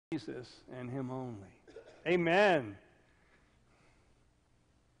Jesus and Him only. Amen.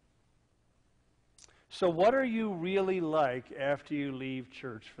 So what are you really like after you leave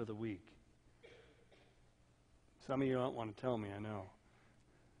church for the week? Some of you don't want to tell me, I know.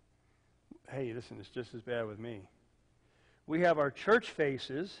 Hey, listen, it's just as bad with me. We have our church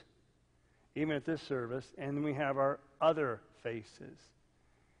faces, even at this service, and then we have our other faces.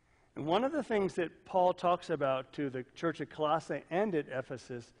 And one of the things that Paul talks about to the church at Colossae and at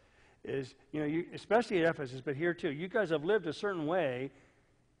Ephesus is, especially at Ephesus, but here too, you guys have lived a certain way.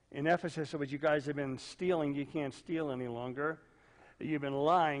 In Ephesus, you guys have been stealing, you can't steal any longer. You've been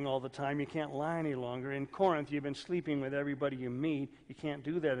lying all the time, you can't lie any longer. In Corinth, you've been sleeping with everybody you meet, you can't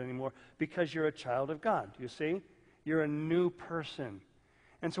do that anymore because you're a child of God, you see? You're a new person.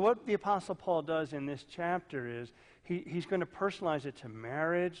 And so what the Apostle Paul does in this chapter is he's going to personalize it to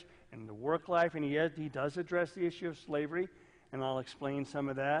marriage and the work life, and he does address the issue of slavery, and I'll explain some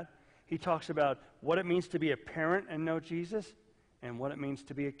of that. He talks about what it means to be a parent and know Jesus, and what it means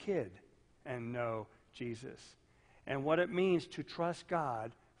to be a kid and know Jesus, and what it means to trust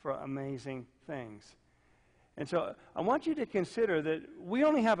God for amazing things. And so I want you to consider that we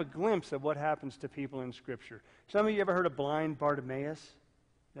only have a glimpse of what happens to people in Scripture. Some of you ever heard of blind Bartimaeus?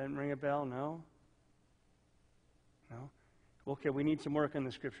 Doesn't ring a bell? No? No? Okay, we need some work in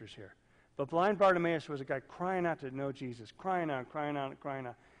the Scriptures here. But blind Bartimaeus was a guy crying out to know Jesus, crying out, crying out, crying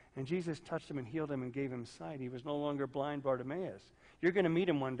out. And Jesus touched him and healed him and gave him sight. He was no longer blind Bartimaeus. You're going to meet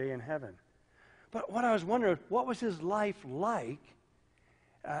him one day in heaven. But what I was wondering, what was his life like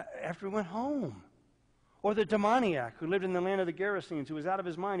after he went home? Or the demoniac who lived in the land of the Gerasenes, who was out of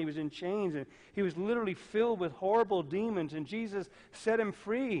his mind. He was in chains, and he was literally filled with horrible demons, and Jesus set him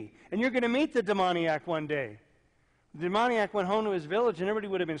free. And you're going to meet the demoniac one day. The demoniac went home to his village, and everybody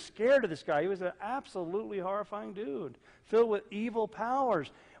would have been scared of this guy. He was an absolutely horrifying dude, filled with evil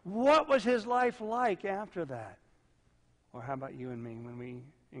powers. What was his life like after that? Or how about you and me when we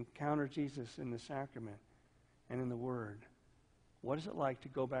encounter Jesus in the sacrament and in the Word? What is it like to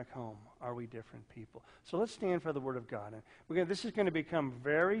go back home? Are we different people? So let's stand for the Word of God. And this is going to become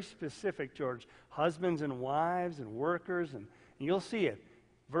very specific towards husbands and wives and workers, and you'll see it.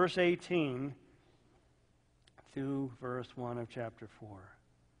 Verse 18 through verse 1 of chapter 4.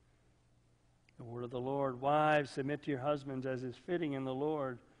 The Word of the Lord. Wives, submit to your husbands as is fitting in the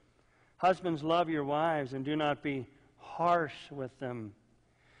Lord. Husbands, love your wives and do not be harsh with them.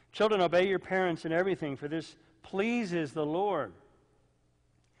 Children, obey your parents in everything, for this pleases the Lord.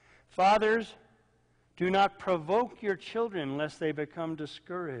 Fathers, do not provoke your children lest they become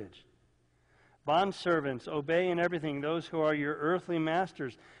discouraged. Bondservants, obey in everything those who are your earthly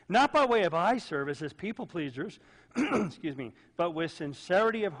masters, not by way of eye service as people pleasers, but with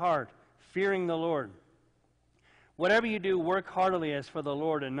sincerity of heart, fearing the Lord. Whatever you do, work heartily as for the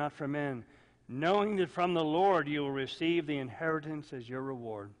Lord and not for men, knowing that from the Lord you will receive the inheritance as your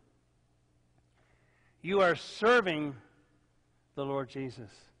reward. You are serving the Lord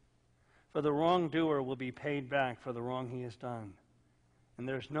Jesus. For the wrongdoer will be paid back for the wrong he has done. And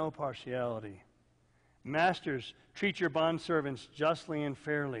there's no partiality. Masters, treat your bondservants justly and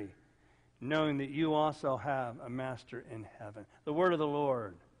fairly, knowing that you also have a master in heaven. The word of the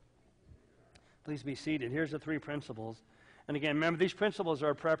Lord. Please be seated. Here's the three principles. And again, remember, these principles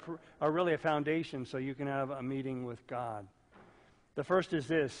are really a foundation so you can have a meeting with God. The first is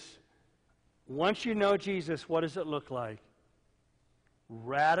this. Once you know Jesus, what does it look like?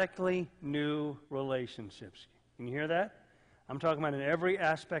 Radically new relationships. Can you hear that? I'm talking about in every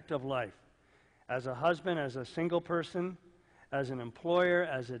aspect of life. As a husband, as a single person, as an employer,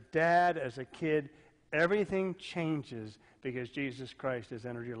 as a dad, as a kid, everything changes because Jesus Christ has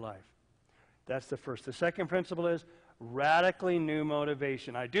entered your life. That's the first. The second principle is radically new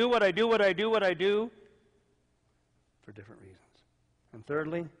motivation. I do what I do for different reasons. And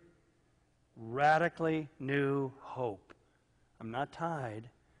thirdly, radically new hope. I'm not tied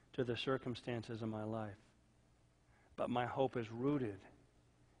to the circumstances of my life, but my hope is rooted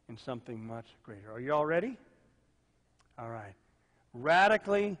in something much greater. Are you all ready? All right.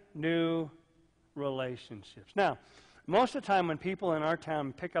 Radically new relationships. Now, most of the time when people in our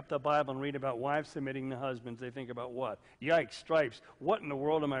town pick up the Bible and read about wives submitting to husbands, they think about what? Yikes, stripes. What in the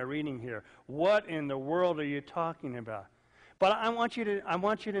world am I reading here? What in the world are you talking about? But I want you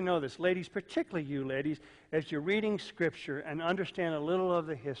to know this, ladies, particularly you ladies, as you're reading Scripture and understand a little of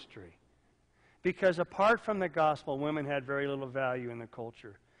the history. Because apart from the gospel, women had very little value in the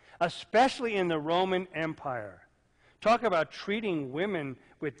culture, especially in the Roman Empire. Talk about treating women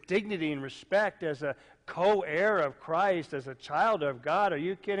with dignity and respect as a co-heir of Christ, as a child of God. Are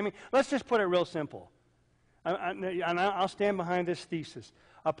you kidding me? Let's just put it real simple. And I'll stand behind this thesis.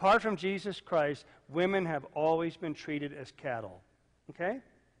 Apart from Jesus Christ, women have always been treated as cattle. Okay?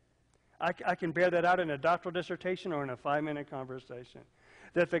 I can bear that out in a doctoral dissertation or in a 5-minute conversation.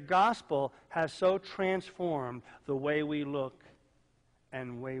 That the gospel has so transformed the way we look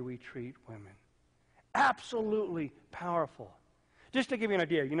and way we treat women. Absolutely powerful. Just to give you an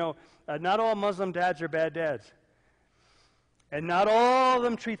idea, not all Muslim dads are bad dads. And not all of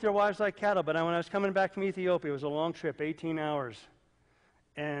them treat their wives like cattle. But when I was coming back from Ethiopia, it was a long trip, 18 hours.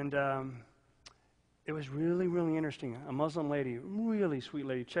 And it was really, really interesting. A Muslim lady, really sweet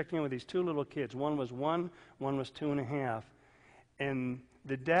lady, checked in with these 2 little kids. One was 1, one was 2.5. And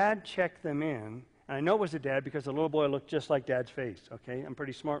the dad checked them in. And I know it was the dad because the little boy looked just like Dad's face, okay? I'm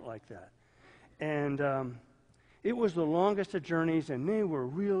pretty smart like that. And it was the longest of journeys, and they were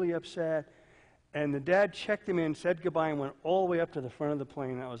really upset. And the dad checked them in, said goodbye, and went all the way up to the front of the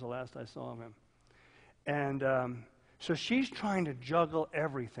plane. That was the last I saw of him. And so she's trying to juggle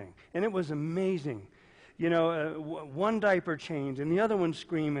everything. And it was amazing. One diaper change and the other one's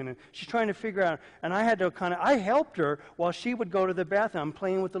screaming. And she's trying to figure out. And I had to I helped her while she would go to the bathroom,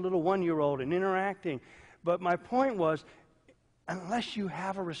 playing with the little 1-year-old and interacting. But my point was, unless you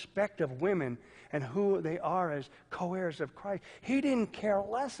have a respect of women and who they are as co-heirs of Christ, he didn't care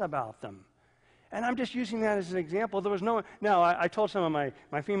less about them. And I'm just using that as an example. There was no... Now, I told some of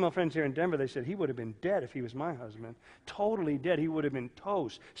my female friends here in Denver, they said, he would have been dead if he was my husband. Totally dead. He would have been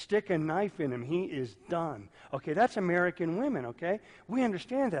toast. Stick a knife in him. He is done. Okay, that's American women, okay? We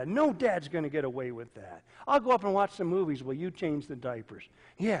understand that. No dad's going to get away with that. I'll go up and watch some movies while you change the diapers.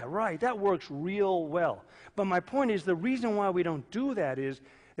 Yeah, right. That works real well. But my point is, the reason why we don't do that is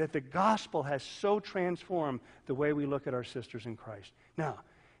that the gospel has so transformed the way we look at our sisters in Christ. Now,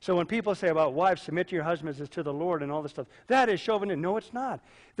 so when people say about wives, submit to your husbands as to the Lord and all this stuff, that is chauvinistic. No, it's not.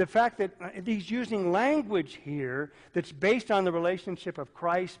 The fact that he's using language here that's based on the relationship of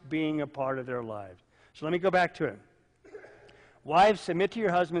Christ being a part of their lives. So let me go back to it. Wives, submit to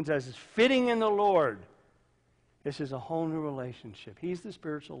your husbands as is fitting in the Lord. This is a whole new relationship. He's the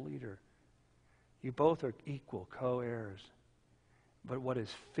spiritual leader. You both are equal, co-heirs. But what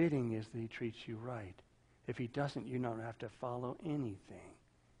is fitting is that he treats you right. If he doesn't, you don't have to follow anything.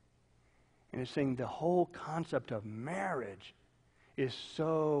 And it's saying the whole concept of marriage is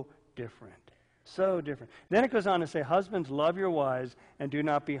so different. So different. Then it goes on to say, husbands, love your wives and do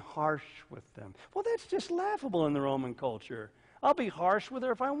not be harsh with them. Well, that's just laughable in the Roman culture. I'll be harsh with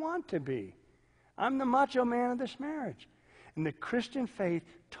her if I want to be. I'm the macho man of this marriage. And the Christian faith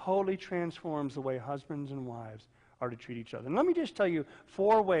totally transforms the way husbands and wives are to treat each other. And let me just tell you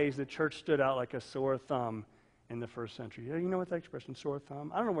 4 ways the church stood out like a sore thumb in the first century. You know what that expression, sore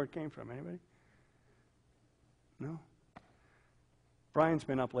thumb? I don't know where it came from. Anybody? No? Brian's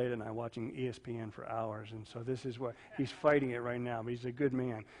been up late at night watching ESPN for hours, and so this is what he's fighting it right now, but he's a good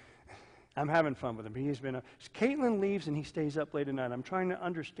man. I'm having fun with him. He's been up. Caitlin leaves and he stays up late at night. I'm trying to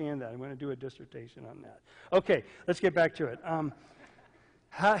understand that. I'm going to do a dissertation on that. Okay, let's get back to it.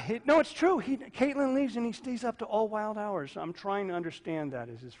 No, it's true. Caitlin leaves and he stays up to all wild hours. So I'm trying to understand that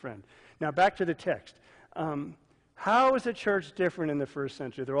as his friend. Now, back to the text. How is the church different in the first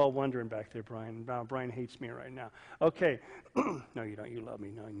century? They're all wondering back there, Brian. Now, Brian hates me right now. Okay. No, you don't. You love me.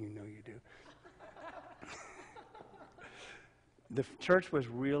 No, you know you do. The church was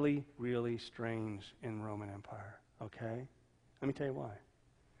really, really strange in the Roman Empire, okay? Let me tell you why.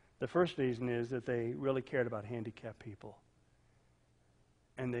 The first reason is that they really cared about handicapped people.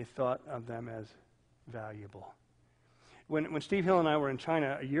 And they thought of them as valuable. When Steve Hill and I were in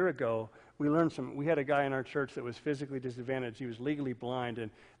China a year ago, we had a guy in our church that was physically disadvantaged. He was legally blind,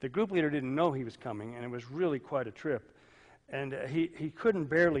 and the group leader didn't know he was coming, and it was really quite a trip. And he couldn't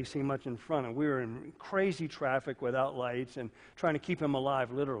barely see much in front, and we were in crazy traffic without lights and trying to keep him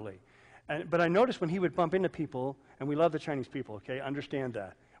alive, literally. But I noticed when he would bump into people, and we love the Chinese people, okay? Understand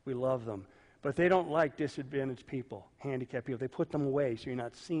that. We love them. But they don't like disadvantaged people, handicapped people. They put them away so you're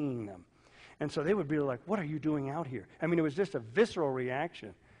not seeing them. And so they would be like, what are you doing out here? I mean, it was just a visceral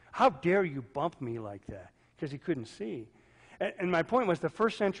reaction. How dare you bump me like that? Because he couldn't see. And my point was the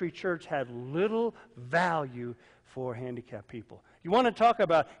first century church had little value for handicapped people. You want to talk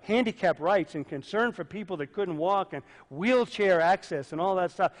about handicap rights and concern for people that couldn't walk and wheelchair access and all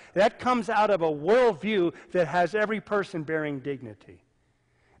that stuff. That comes out of a worldview that has every person bearing dignity.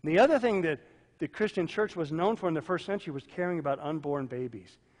 And the other thing that the Christian church was known for in the first century was caring about unborn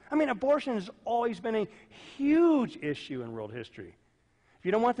babies. I mean, abortion has always been a huge issue in world history. If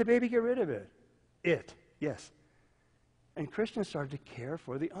you don't want the baby, get rid of it. Yes. And Christians started to care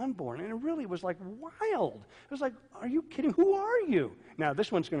for the unborn. And it really was like wild. It was like, are you kidding? Who are you? Now,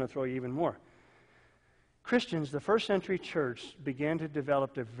 this one's going to throw you even more. Christians, the first century church, began to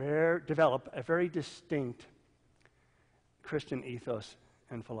develop a very distinct Christian ethos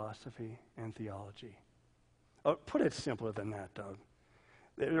and philosophy and theology. Oh, put it simpler than that, Doug.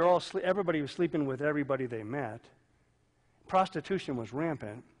 Everybody was sleeping with everybody they met. Prostitution was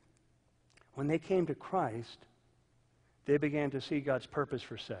rampant. When they came to Christ, they began to see God's purpose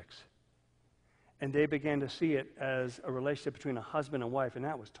for sex. And they began to see it as a relationship between a husband and wife, and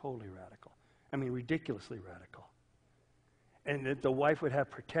that was totally radical. I mean, ridiculously radical. And that the wife would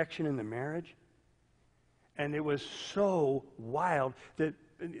have protection in the marriage. And it was so wild that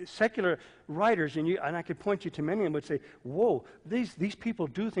secular writers, and I could point you to many of them, would say, whoa, these people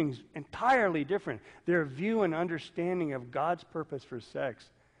do things entirely different. Their view and understanding of God's purpose for sex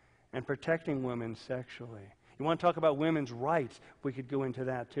and protecting women sexually. You want to talk about women's rights, we could go into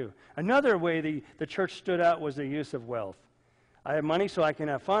that too. Another way the church stood out was the use of wealth. I have money so I can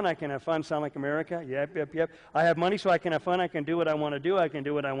have fun. I can have fun. Sound like America? Yep. I have money so I can have fun. I can do what I want to do. I can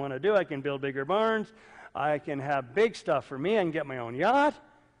do what I want to do. I can build bigger barns. I can have big stuff for me. I can get my own yacht.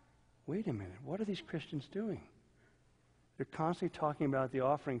 Wait a minute. What are these Christians doing? They're constantly talking about the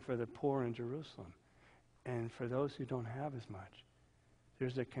offering for the poor in Jerusalem and for those who don't have as much.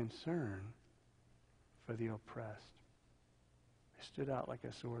 There's a concern for the oppressed. They stood out like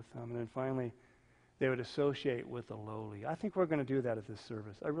a sore thumb. And then finally, they would associate with the lowly. I think we're going to do that at this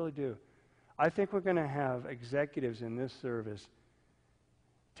service. I really do. I think we're going to have executives in this service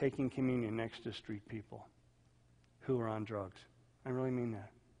taking communion next to street people who are on drugs. I really mean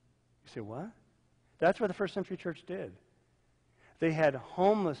that. You say, what? That's what the first century church did. They had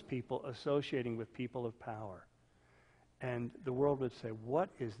homeless people associating with people of power. And the world would say, what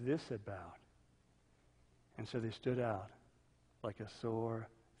is this about? And so they stood out like a sore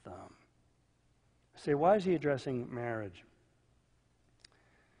thumb. Say, why is he addressing marriage?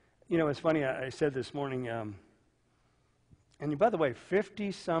 You know, it's funny, I said this morning, and by the way,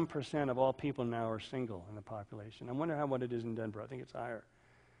 50-some% of all people now are single in the population. I wonder what it is in Denver. I think it's higher.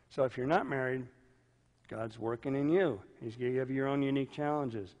 So if you're not married, God's working in you. You have your own unique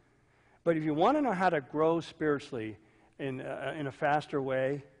challenges. But if you want to know how to grow spiritually in a faster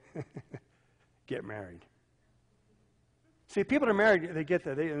way, get married. See, people that are married, they get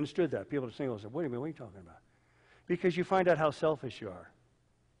that. They understood that. People that are single said, wait a minute, what are you talking about? Because you find out how selfish you are.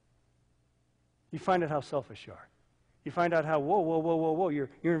 You find out how selfish you are. You find out how, whoa, you're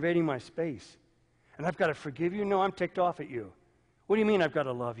invading my space. And I've got to forgive you? No, I'm ticked off at you. What do you mean I've got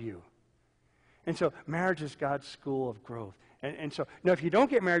to love you? And so marriage is God's school of growth. And so, now if you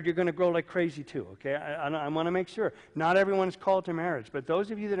don't get married, you're going to grow like crazy too, okay? I want to make sure. Not everyone is called to marriage, but those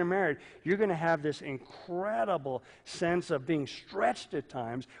of you that are married, you're going to have this incredible sense of being stretched at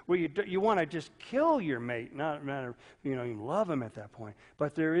times where you want to just kill your mate, not you love him at that point.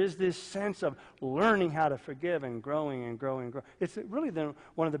 But there is this sense of learning how to forgive and growing and growing and growing. It's really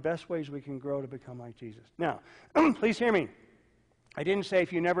one of the best ways we can grow to become like Jesus. Now, please hear me. I didn't say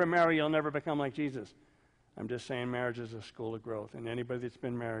if you never marry, you'll never become like Jesus. I'm just saying marriage is a school of growth, and anybody that's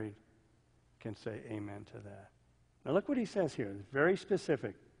been married can say amen to that. Now look what he says here. It's very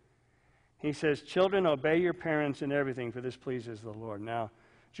specific. He says, children, obey your parents in everything, for this pleases the Lord. Now,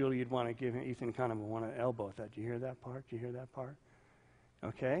 Julie, you'd want to give Ethan kind of an elbow at that. Do you hear that part? Do you hear that part?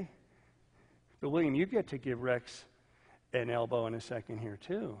 Okay. But William, you get to give Rex an elbow in a second here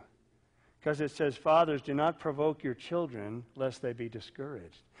too. Because it says, fathers, do not provoke your children lest they be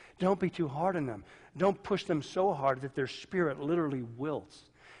discouraged. Don't be too hard on them. Don't push them so hard that their spirit literally wilts.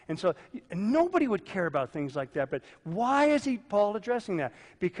 And so nobody would care about things like that. But why is Paul addressing that?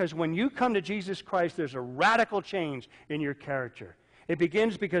 Because when you come to Jesus Christ, there's a radical change in your character. It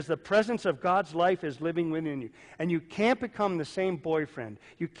begins because the presence of God's life is living within you. And you can't become the same boyfriend.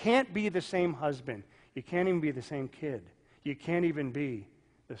 You can't be the same husband. You can't even be the same kid. You can't even be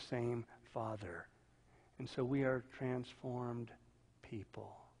the same father. And so we are transformed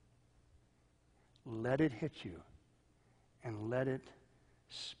people. Let it hit you and let it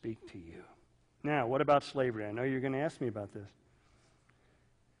speak to you. Now, what about slavery? I know you're going to ask me about this.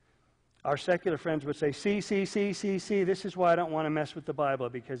 Our secular friends would say, see, this is why I don't want to mess with the Bible,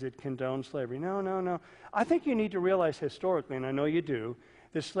 because it condones slavery. No. I think you need to realize historically, and I know you do,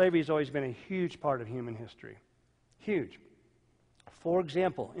 that slavery has always been a huge part of human history. Huge. For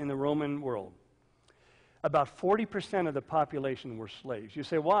example, in the Roman world, about 40% of the population were slaves. You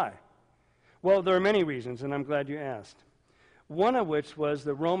say, why? Well, there are many reasons, and I'm glad you asked. One of which was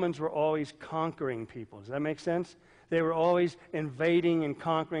the Romans were always conquering people. Does that make sense? They were always invading and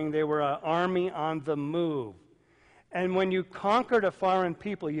conquering. They were an army on the move. And when you conquered a foreign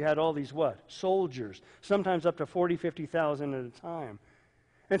people, you had all these what? Soldiers, sometimes up to 40,000, 50,000 at a time.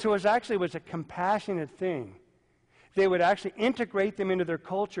 And so it was a compassionate thing. They would actually integrate them into their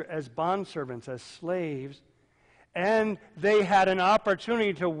culture as bondservants, as slaves, and they had an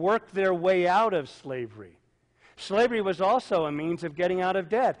opportunity to work their way out of slavery. Slavery was also a means of getting out of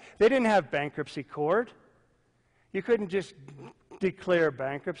debt. They didn't have bankruptcy court. You couldn't just declare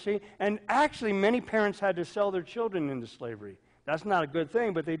bankruptcy. And actually, many parents had to sell their children into slavery. That's not a good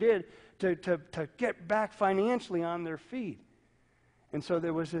thing, but they did to get back financially on their feet. And so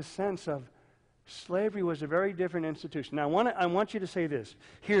there was this sense of slavery was a very different institution. Now, I want you to say this.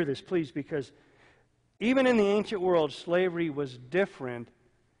 Hear this, please, because even in the ancient world, slavery was different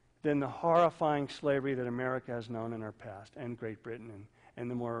than the horrifying slavery that America has known in our past, and Great Britain, and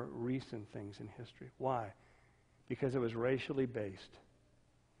the more recent things in history. Why? Because it was racially based.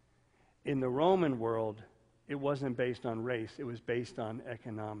 In the Roman world, it wasn't based on race. It was based on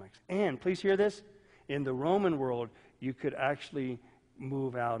economics. And, please hear this, in the Roman world, you could actually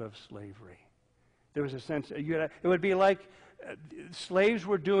move out of slavery. There was a sense, it would be like slaves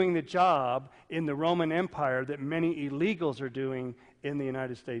were doing the job in the Roman Empire that many illegals are doing in the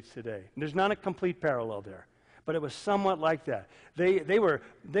United States today. And there's not a complete parallel there, but it was somewhat like that. They were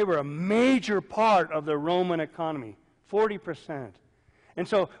a major part of the Roman economy, 40%. And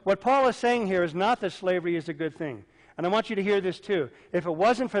so what Paul is saying here is not that slavery is a good thing. And I want you to hear this too. If it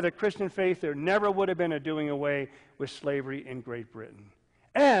wasn't for the Christian faith, there never would have been a doing away with slavery in Great Britain.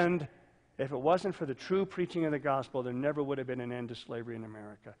 And if it wasn't for the true preaching of the gospel, there never would have been an end to slavery in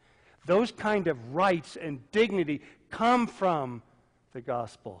America. Those kind of rights and dignity come from the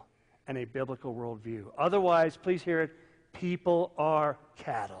gospel and a biblical worldview. Otherwise, please hear it, people are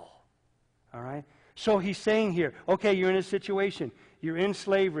cattle. All right? So he's saying here, okay, you're in a situation. You're in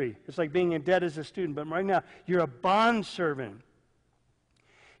slavery. It's like being in debt as a student. But right now, you're a bondservant.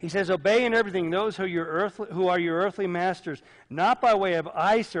 He says, obey in everything those who are your earthly masters, not by way of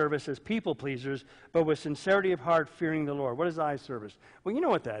eye service as people pleasers, but with sincerity of heart, fearing the Lord. What is eye service? Well, you know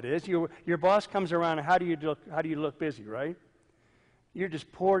what that is. Your boss comes around, and how do you look busy, right? You're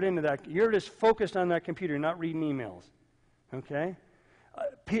just poured into that. You're just focused on that computer, not reading emails. Okay?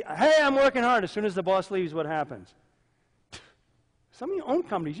 Hey, I'm working hard. As soon as the boss leaves, what happens? Some of you own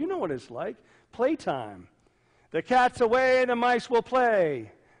companies, you know what it's like. Playtime. The cat's away, the mice will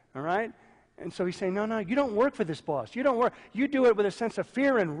play. All right? And so he's saying, no, you don't work for this boss. You don't work. You do it with a sense of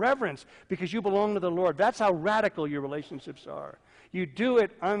fear and reverence because you belong to the Lord. That's how radical your relationships are. You do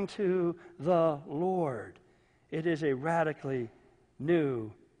it unto the Lord. It is a radically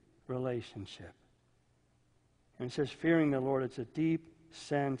new relationship. And it says, fearing the Lord, it's a deep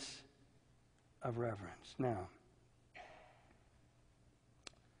sense of reverence. Now,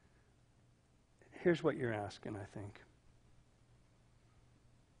 here's what you're asking, I think.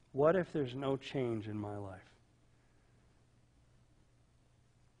 What if there's no change in my life?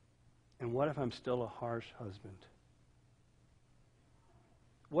 And what if I'm still a harsh husband?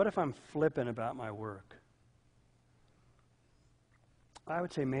 What if I'm flippant about my work? I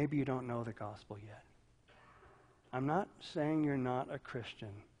would say maybe you don't know the gospel yet. I'm not saying you're not a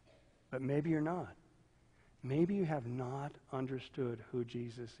Christian, but maybe you're not. Maybe you have not understood who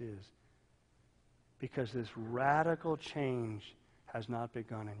Jesus is because this radical change has not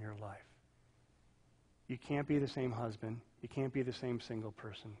begun in your life. You can't be the same husband. You can't be the same single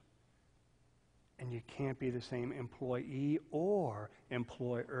person. And you can't be the same employee or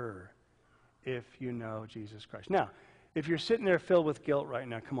employer if you know Jesus Christ. Now, if you're sitting there filled with guilt right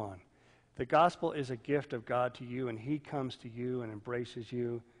now, come on. The gospel is a gift of God to you, and he comes to you and embraces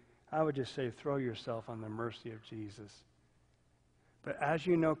you. I would just say throw yourself on the mercy of Jesus. But as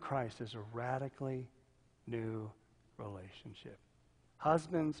you know Christ, there's a radically new relationship.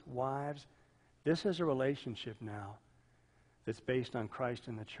 Husbands, wives, this is a relationship now that's based on Christ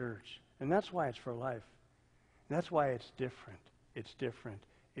and the church. And that's why it's for life. And that's why it's different. It's different.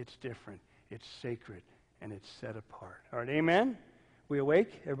 It's different. It's sacred. And it's set apart. All right, amen? We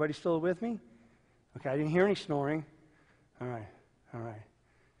awake? Everybody still with me? Okay, I didn't hear any snoring. All right. All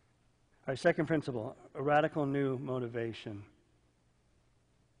right, second principle, a radical new motivation.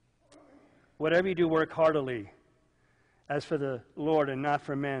 Whatever you do, work heartily, as for the Lord and not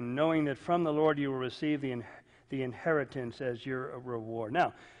for men, knowing that from the Lord you will receive the inheritance as your reward.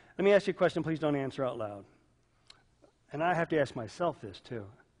 Now, let me ask you a question. Please don't answer out loud. And I have to ask myself this too,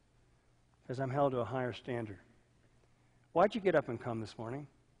 because I'm held to a higher standard. Why'd you get up and come this morning?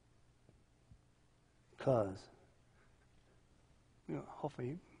 Because.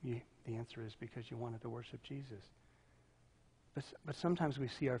 Hopefully the answer is because you wanted to worship Jesus. But sometimes we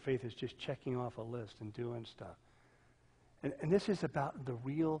see our faith as just checking off a list and doing stuff. And this is about the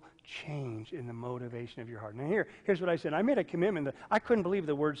real change in the motivation of your heart. Now here's what I said. I made a commitment that I couldn't believe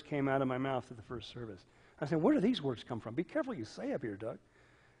the words came out of my mouth at the first service. I said, where do these words come from? Be careful what you say up here, Doug.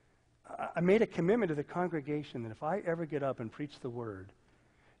 I made a commitment to the congregation that if I ever get up and preach the word,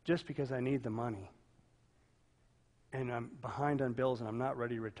 just because I need the money, and I'm behind on bills and I'm not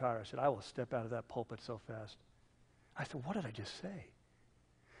ready to retire, I said, I will step out of that pulpit so fast. I said, what did I just say?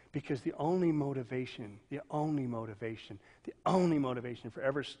 Because the only motivation for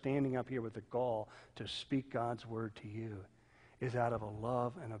ever standing up here with the gall to speak God's word to you is out of a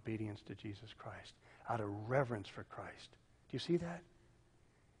love and obedience to Jesus Christ, out of reverence for Christ. Do you see that?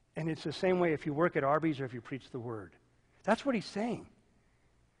 And it's the same way if you work at Arby's or if you preach the word. That's what he's saying.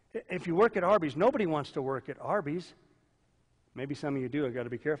 If you work at Arby's, nobody wants to work at Arby's. Maybe some of you do. I've got to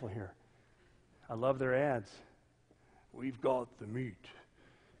be careful here. I love their ads. We've got the meat.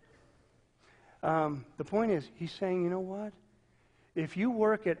 The point is, he's saying, you know what? If you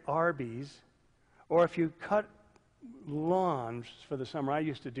work at Arby's, or if you cut lawns for the summer, I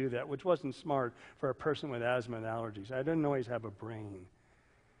used to do that, which wasn't smart for a person with asthma and allergies. I didn't always have a brain.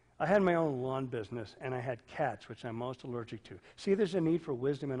 I had my own lawn business, and I had cats, which I'm most allergic to. See, there's a need for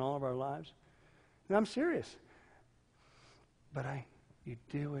wisdom in all of our lives. And I'm serious. But you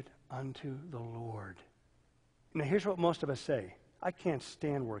do it unto the Lord. Now, here's what most of us say. I can't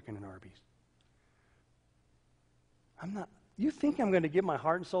stand working in Arby's. You think I'm going to give my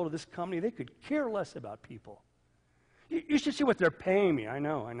heart and soul to this company? They could care less about people. You should see what they're paying me. I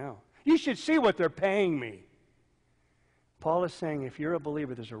know. You should see what they're paying me. Paul is saying if you're a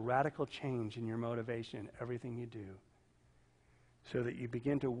believer, there's a radical change in your motivation in everything you do so that you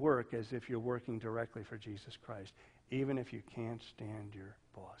begin to work as if you're working directly for Jesus Christ, even if you can't stand your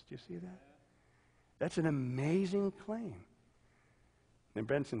boss. Do you see that? That's an amazing claim. And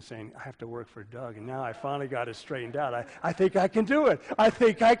Benson's saying, I have to work for Doug, and now I finally got it straightened out. I think I can do it. I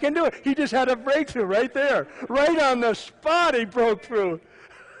think I can do it. He just had a breakthrough right there. Right on the spot, he broke through.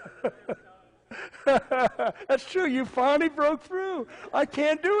 That's true. You finally broke through. I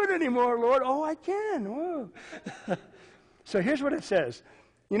can't do it anymore, Lord. Oh, I can. Whoa. So here's what it says.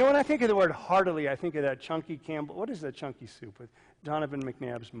 You know, when I think of the word heartily, I think of that Chunky Campbell. What is that Chunky soup with Donovan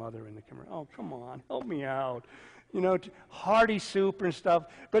McNabb's mother in the commercial? Oh, come on. Help me out. You know, hearty soup and stuff.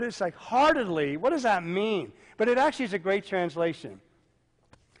 But it's like heartily. What does that mean? But it actually is a great translation.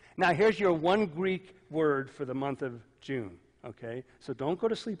 Now, here's your one Greek word for the month of June. Okay? So don't go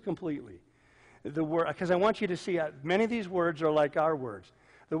to sleep completely. The word, because I want you to see, many of these words are like our words.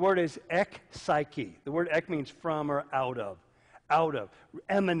 The word is ek psyche. The word ek means from or out of,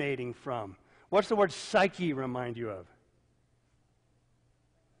 emanating from. What's the word psyche remind you of?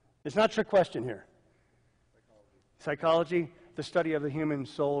 It's not a trick question here. Psychology, the study of the human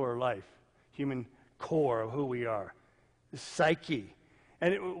soul or life, human core of who we are. The psyche.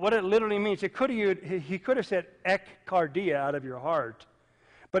 And what it literally means, he could have said ek cardia, out of your heart.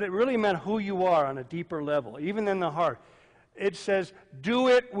 But it really meant who you are on a deeper level, even in the heart. It says, do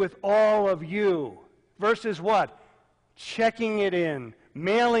it with all of you. Versus what? Checking it in,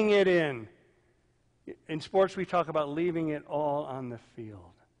 mailing it in. In sports, we talk about leaving it all on the field.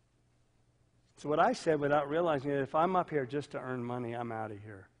 So what I said without realizing it, if I'm up here just to earn money, I'm out of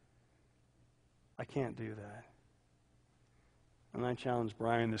here. I can't do that. And I challenge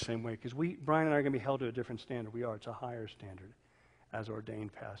Brian the same way, because Brian and I are going to be held to a different standard. We are. It's a higher standard as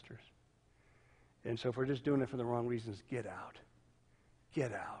ordained pastors. And so if we're just doing it for the wrong reasons, get out.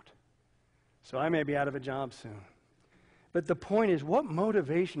 Get out. So I may be out of a job soon. But the point is, what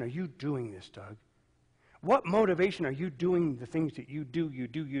motivation are you doing this, Doug? What motivation are you doing the things that you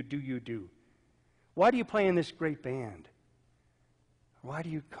do? Why do you play in this great band? Why do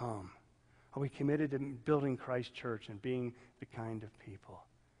you come? Are we committed to building Christ Church and being the kind of people?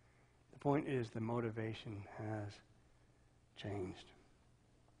 The point is the motivation has changed.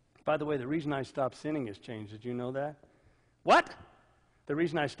 By the way, the reason I stopped sinning has changed. Did you know that? What? The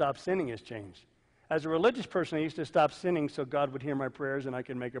reason I stopped sinning has changed. As a religious person, I used to stop sinning so God would hear my prayers and I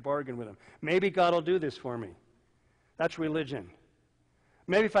could make a bargain with him. Maybe God will do this for me. That's religion.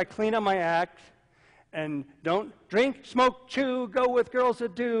 Maybe if I clean up my act and don't drink, smoke, chew, go with girls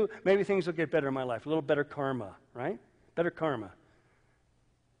that do, maybe things will get better in my life. A little better karma, right? Better karma.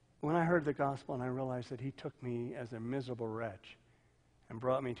 When I heard the gospel and I realized that he took me as a miserable wretch and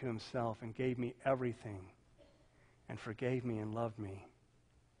brought me to himself and gave me everything and forgave me and loved me.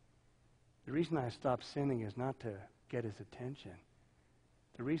 The reason I stopped sinning is not to get his attention.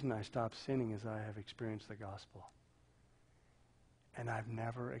 The reason I stopped sinning is I have experienced the gospel. And I've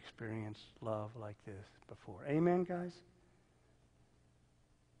never experienced love like this before. Amen, guys?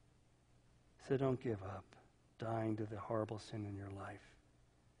 So don't give up. dying to the horrible sin in your life.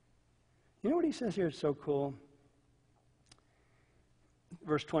 You know what he says here? It's so cool.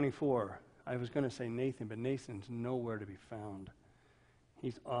 Verse 24. I was going to say Nathan, but Nathan's nowhere to be found.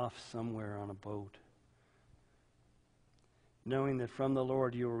 He's off somewhere on a boat. Knowing that from the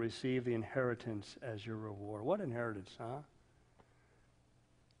Lord you will receive the inheritance as your reward. What inheritance, huh?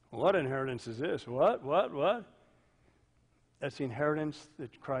 What inheritance is this? What? That's the inheritance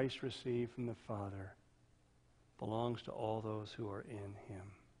that Christ received from the Father. Belongs to all those who are in him.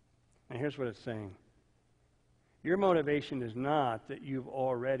 And here's what it's saying. Your motivation is not that you've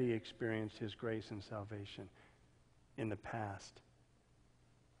already experienced his grace and salvation in the past.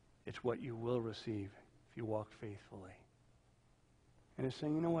 It's what you will receive if you walk faithfully. And it's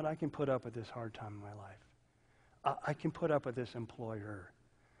saying, you know what, I can put up with this hard time in my life. I can put up with this employer.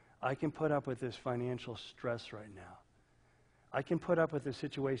 I can put up with this financial stress right now. I can put up with this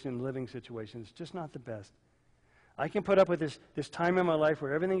situation, living situation. It's just not the best. I can put up with this time in my life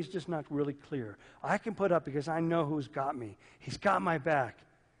where everything's just not really clear. I can put up because I know who's got me. He's got my back.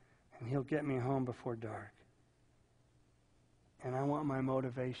 And he'll get me home before dark. And I want my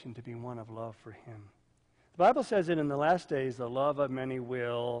motivation to be one of love for him. The Bible says that in the last days, the love of many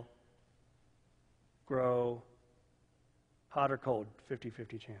will grow hot or cold,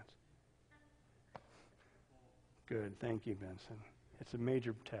 50-50 chance. Good, thank you, Benson. It's a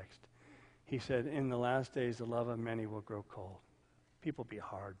major text. He said, in the last days, the love of many will grow cold. People be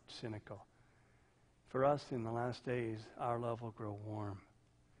hard, cynical. For us, in the last days, our love will grow warm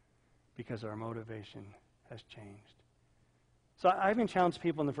because our motivation has changed. So I even challenged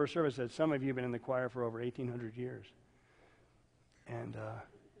people in the first service that some of you have been in the choir for over 1,800 years. And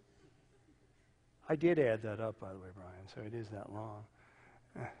I did add that up, by the way, Brian, so it is that long.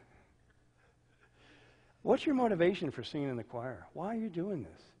 What's your motivation for singing in the choir? Why are you doing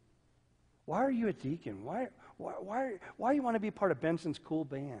this? Why are you a deacon? Why you want to be part of Benson's cool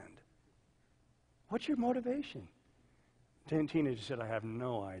band? What's your motivation? Tina just said, I have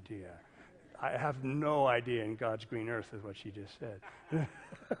no idea. I have no idea in God's green earth is what she just said.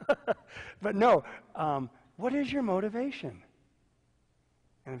 But no, what is your motivation?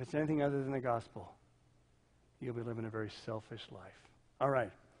 And if it's anything other than the gospel, you'll be living a very selfish life. All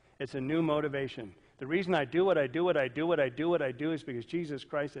right, it's a new motivation. The reason I do what I do is because Jesus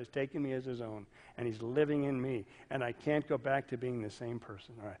Christ has taken me as his own, and he's living in me, and I can't go back to being the same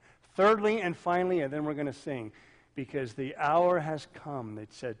person. All right. Thirdly and finally, and then we're going to sing, because the hour has come.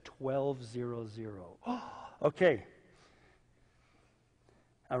 It said 12:00. Okay.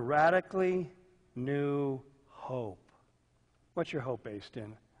 A radically new hope. What's your hope based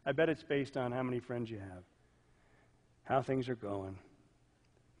in? I bet it's based on how many friends you have, how things are going.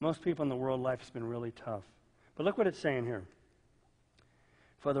 Most people in the world, life has been really tough. But look what it's saying here.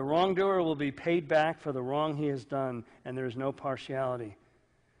 For the wrongdoer will be paid back for the wrong he has done, and there is no partiality.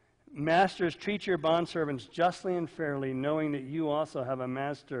 Masters, treat your bondservants justly and fairly, knowing that you also have a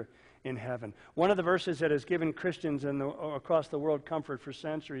master in heaven. One of the verses that has given Christians across the world comfort for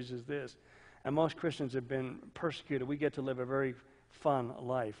centuries is this. And most Christians have been persecuted. We get to live a very fun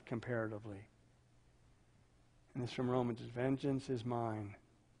life comparatively. And it's from Romans. Vengeance is mine,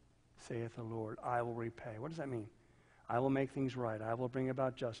 saith the Lord. I will repay. What does that mean? I will make things right. I will bring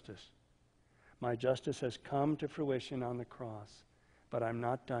about justice. My justice has come to fruition on the cross. But I'm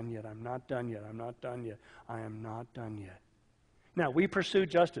not done yet. I'm not done yet. I'm not done yet. I am not done yet. Now, we pursue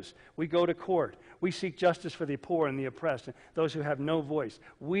justice. We go to court. We seek justice for the poor and the oppressed, and those who have no voice.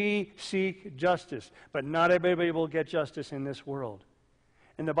 We seek justice, but not everybody will get justice in this world.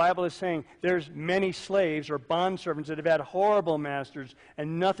 And the Bible is saying there's many slaves or bondservants that have had horrible masters,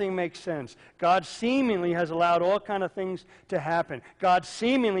 and nothing makes sense. God seemingly has allowed all kind of things to happen. God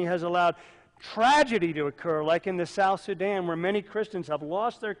seemingly has allowed tragedy to occur, like in the South Sudan, where many Christians have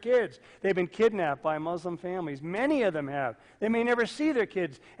lost their kids. They've been kidnapped by Muslim families. Many of them have. They may never see their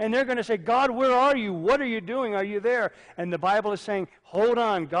kids. And they're going to say, God, where are you? What are you doing? Are you there? And the Bible is saying, hold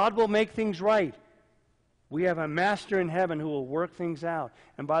on. God will make things right. We have a master in heaven who will work things out.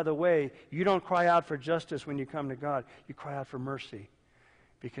 And by the way, you don't cry out for justice when you come to God. You cry out for mercy,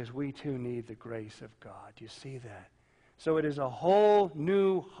 because we too need the grace of God. Do you see that? So it is a whole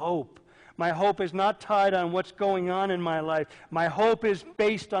new hope. My hope is not tied on what's going on in my life. My hope is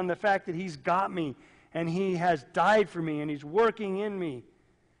based on the fact that he's got me, and he has died for me, and he's working in me.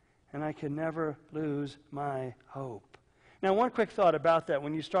 And I can never lose my hope. Now, one quick thought about that.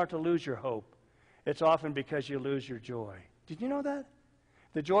 When you start to lose your hope, it's often because you lose your joy. Did you know that?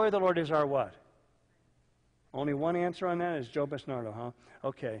 The joy of the Lord is our what? Only one answer on that is Joe Besnardo, huh?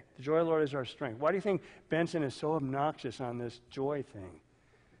 Okay. The joy of the Lord is our strength. Why do you think Benson is so obnoxious on this joy thing?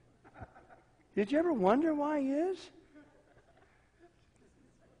 Did you ever wonder why he is?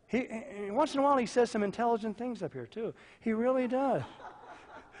 Once in a while he says some intelligent things up here too. He really does.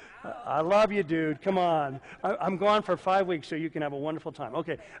 I love you, dude. Come on. I'm gone for 5 weeks so you can have a wonderful time.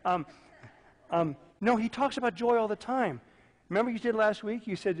 Okay. No, he talks about joy all the time. Remember you did last week?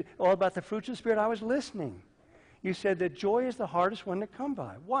 You said all about the fruits of the Spirit. I was listening. You said that joy is the hardest one to come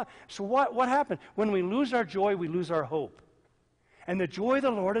by. Why? So what happened? When we lose our joy, we lose our hope. And the joy of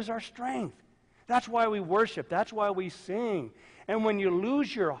the Lord is our strength. That's why we worship. That's why we sing. And when you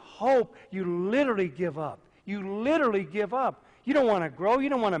lose your hope, you literally give up. You literally give up. You don't want to grow. You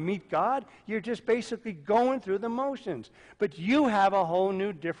don't want to meet God. You're just basically going through the motions. But you have a whole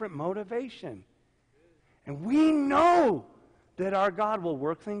new, different motivation. And we know that our God will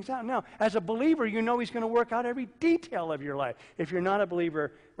work things out. Now, as a believer, you know He's going to work out every detail of your life. If you're not a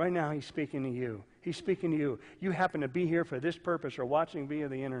believer, right now He's speaking to you. He's speaking to you. You happen to be here for this purpose or watching via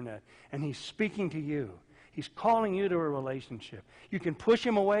the internet, and He's speaking to you. He's calling you to a relationship. You can push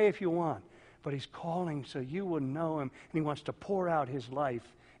Him away if you want, but He's calling so you will know Him, and He wants to pour out His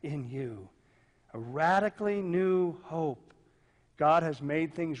life in you. A radically new hope. God has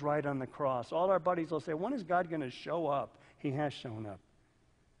made things right on the cross. All our buddies will say, when is God going to show up? He has shown up.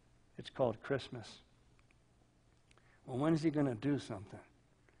 It's called Christmas. Well, when is He going to do something?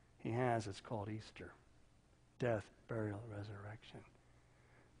 He has. It's called Easter. Death, burial, resurrection.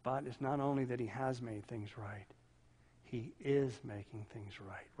 But it's not only that He has made things right. He is making things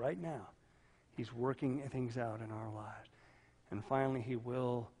right. Right now, He's working things out in our lives. And finally, He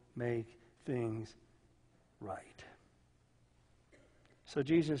will make things right. So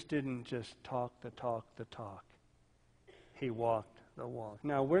Jesus didn't just talk the talk. He walked the walk.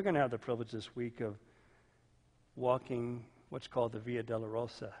 Now, we're going to have the privilege this week of walking what's called the Via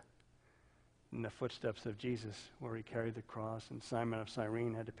Dolorosa, in the footsteps of Jesus, where He carried the cross, and Simon of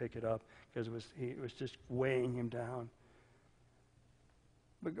Cyrene had to pick it up because it was just weighing him down.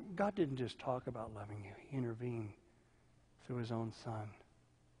 But God didn't just talk about loving you. He intervened through His own Son.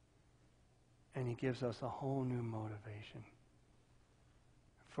 And He gives us a whole new motivation.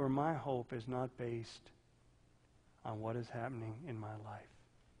 For my hope is not based on what is happening in my life.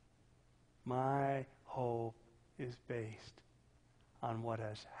 My hope is based on what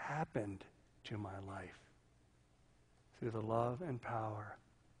has happened to my life through the love and power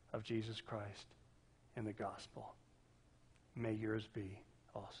of Jesus Christ in the gospel. May yours be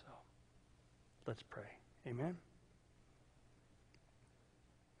also. Let's pray. Amen.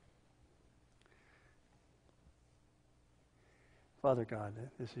 Father God,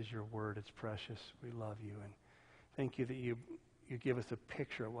 this is your word. It's precious. We love you. And thank you that you give us a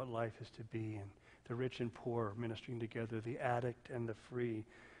picture of what life is to be, and the rich and poor ministering together, the addict and the free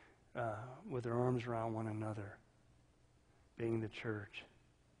with their arms around one another, being the church.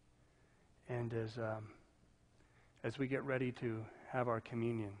 And as we get ready to have our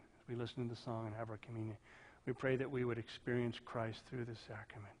communion, as we listen to the song and have our communion, we pray that we would experience Christ through the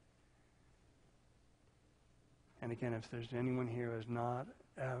sacrament. And again, if there's anyone here who has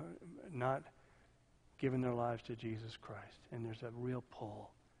not given their lives to Jesus Christ, and there's a real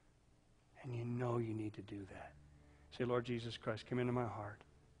pull, and you know you need to do that, say, Lord Jesus Christ, come into my heart.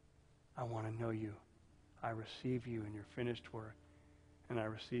 I want to know you. I receive you in your finished work, and I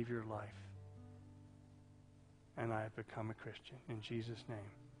receive your life. And I have become a Christian. In Jesus'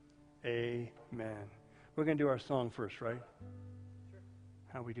 name, amen. We're going to do our song first, right? Sure.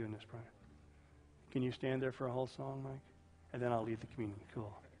 How are we doing this, Brian? Can you stand there for a whole song, Mike? And then I'll lead the communion.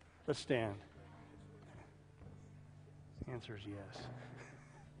 Cool. Let's stand. The answer is yes.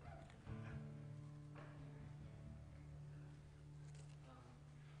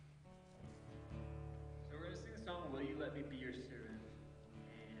 So we're going to sing the song, Will You Let Me Be Your Servant?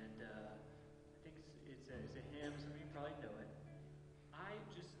 And I think it's a hymn. Some of you probably know it. I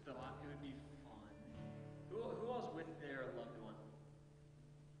just thought it would be fun. Who all's with their loved one?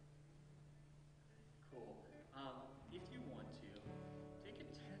 Cool. If you want to,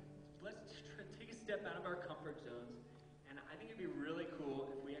 let's take a step out of our comfort zones, and I think it'd be really cool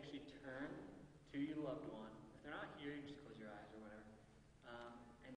if we actually turn to your loved one